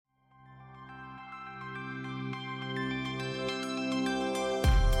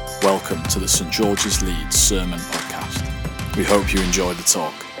Welcome to the St George's Leeds Sermon Podcast. We hope you enjoy the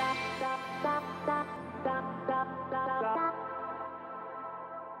talk.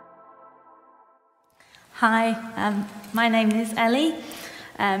 Hi, my name is Ellie,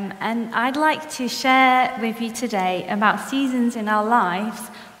 and I'd like to share with you today about seasons in our lives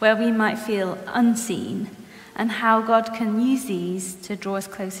where we might feel unseen and how God can use these to draw us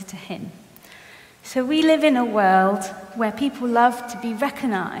closer to Him. So we live in a world where people love to be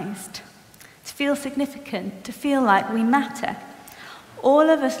recognised, to feel significant, to feel like we matter. All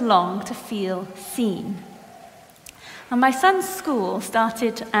of us long to feel seen. And my son's school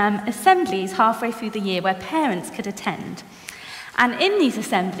started assemblies halfway through the year where parents could attend. And in these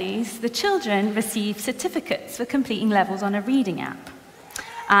assemblies, the children receive certificates for completing levels on a reading app.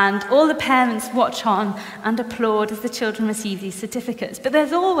 And all the parents watch on and applaud as the children receive these certificates. But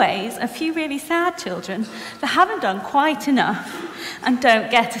there's always a few really sad children that haven't done quite enough and don't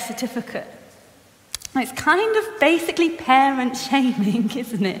get a certificate. It's kind of basically parent shaming,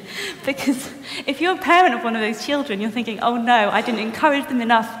 isn't it? Because if you're a parent of one of those children, you're thinking, oh no, I didn't encourage them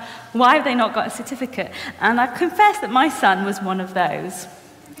enough. Why have they not got a certificate? And I confess that my son was one of those.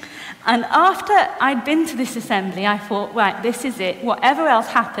 And after I'd been to this assembly, I thought, right, this is it. Whatever else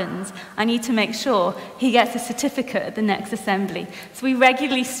happens, I need to make sure he gets a certificate at the next assembly. So we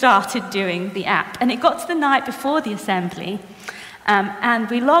regularly started doing the app. And it got to the night before the assembly, and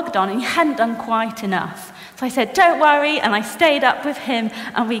we logged on, and he hadn't done quite enough. So I said, don't worry, and I stayed up with him,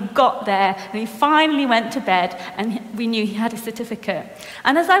 and we got there, and he finally went to bed, and we knew he had a certificate.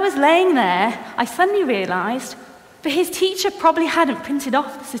 And as I was laying there, I suddenly realised that his teacher probably hadn't printed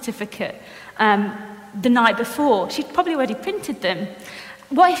off the certificate the night before. She'd probably already printed them.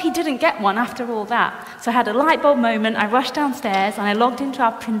 What if he didn't get one after all that? So I had a light bulb moment. I rushed downstairs and I logged into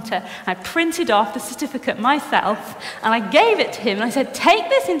our printer. I printed off the certificate myself and I gave it to him. And I said, take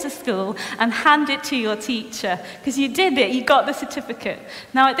this into school and hand it to your teacher because you did it. You got the certificate.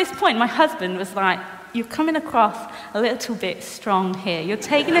 Now at this point, my husband was like, you're coming across a little bit strong here. You're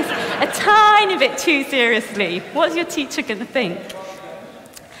taking this a tiny bit too seriously. What's your teacher going to think?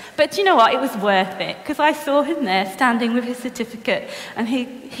 But you know what? It was worth it because I saw him there standing with his certificate and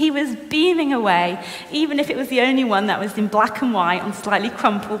he was beaming away, even if it was the only one that was in black and white on slightly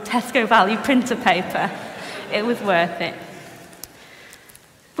crumpled Tesco Value printer paper. It was worth it.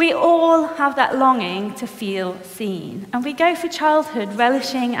 We all have that longing to feel seen, and we go through childhood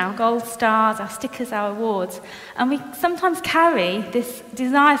relishing our gold stars, our stickers, our awards, and we sometimes carry this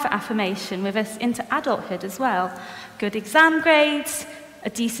desire for affirmation with us into adulthood as well. Good exam grades,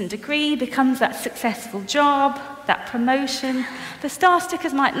 a decent degree becomes that successful job, that promotion. The star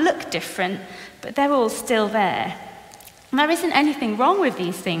stickers might look different, but they're all still there. And there isn't anything wrong with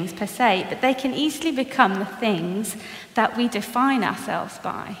these things per se, but they can easily become the things that we define ourselves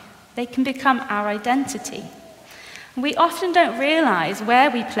by. They can become our identity. We often don't realize where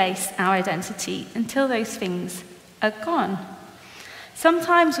we place our identity until those things are gone.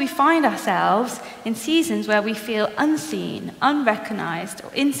 Sometimes we find ourselves in seasons where we feel unseen, unrecognized,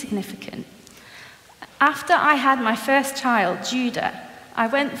 or insignificant. After I had my first child, Judah, I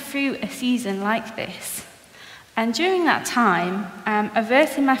went through a season like this. And during that time, a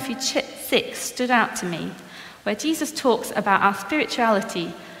verse in Matthew 6 stood out to me, where Jesus talks about our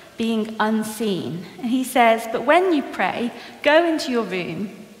spirituality being unseen. And he says, but when you pray, go into your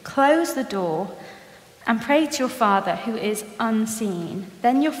room, close the door, and pray to your Father who is unseen.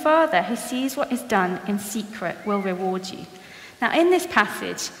 Then your Father who sees what is done in secret will reward you. Now in this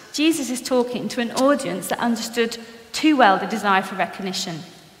passage, Jesus is talking to an audience that understood too well the desire for recognition.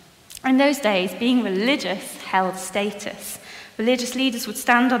 In those days, being religious held status. Religious leaders would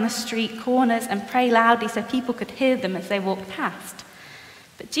stand on the street corners and pray loudly so people could hear them as they walked past.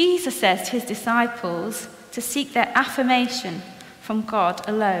 But Jesus says to his disciples to seek their affirmation from God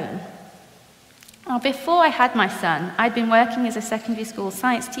alone. Now, before I had my son, I'd been working as a secondary school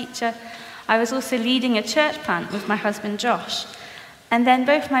science teacher. I was also leading a church plant with my husband Josh. And then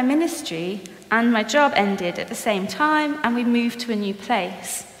both my ministry and my job ended at the same time, and we moved to a new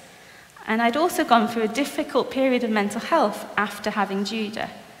place. And I'd also gone through a difficult period of mental health after having Judah.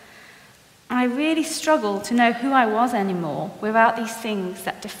 I really struggled to know who I was anymore without these things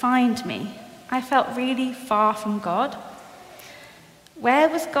that defined me. I felt really far from God. Where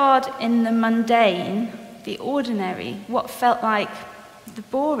was God in the mundane, the ordinary, what felt like the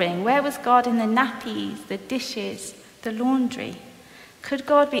boring? Where was God in the nappies, the dishes, the laundry? Could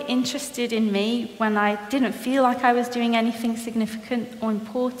God be interested in me when I didn't feel like I was doing anything significant or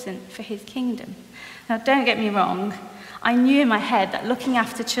important for his kingdom? Now, don't get me wrong. I knew in my head that looking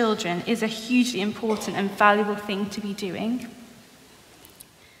after children is a hugely important and valuable thing to be doing.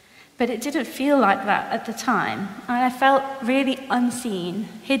 But it didn't feel like that at the time, and I felt really unseen,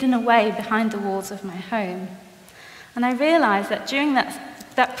 hidden away behind the walls of my home. And I realized that during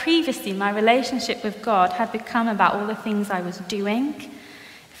that previously, my relationship with God had become about all the things I was doing.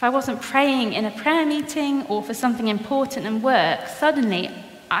 If I wasn't praying in a prayer meeting or for something important in work, suddenly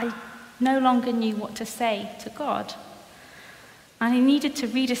I no longer knew what to say to God. And I needed to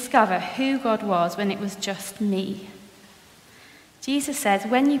rediscover who God was when it was just me. Jesus says,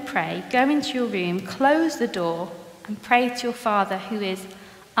 when you pray, go into your room, close the door, and pray to your Father who is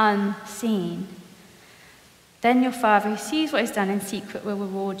unseen. Then your Father who sees what is done in secret will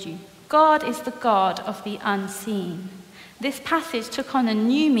reward you. God is the God of the unseen. This passage took on a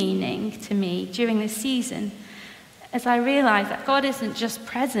new meaning to me during this season, as I realized that God isn't just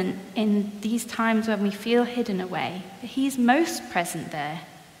present in these times when we feel hidden away, but he's most present there.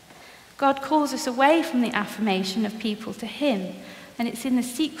 God calls us away from the affirmation of people to him, and it's in the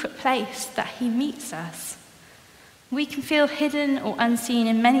secret place that he meets us. We can feel hidden or unseen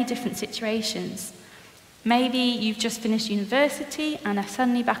in many different situations. Maybe you've just finished university and are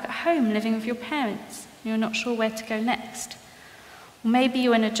suddenly back at home living with your parents. You're not sure where to go next. Or maybe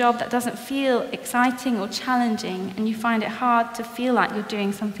you're in a job that doesn't feel exciting or challenging, and you find it hard to feel like you're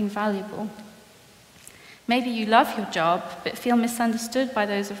doing something valuable. Maybe you love your job, but feel misunderstood by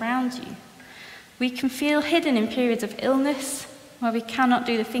those around you. We can feel hidden in periods of illness, where we cannot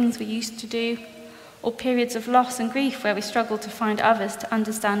do the things we used to do, or periods of loss and grief where we struggle to find others to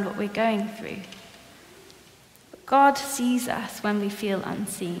understand what we're going through. But God sees us when we feel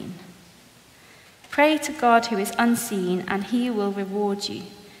unseen. Pray to God who is unseen, and he will reward you.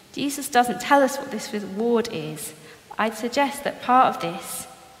 Jesus doesn't tell us what this reward is. I'd suggest that part of this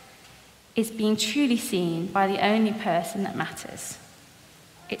is being truly seen by the only person that matters.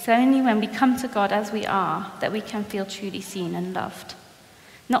 It's only when we come to God as we are that we can feel truly seen and loved.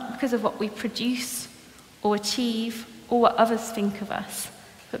 Not because of what we produce or achieve or what others think of us,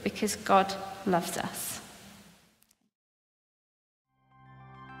 but because God loves us.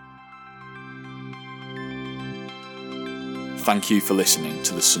 Thank you for listening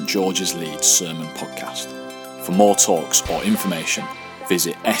to the St George's Leeds Sermon Podcast. For more talks or information,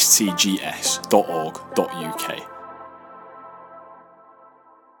 visit stgs.org.uk.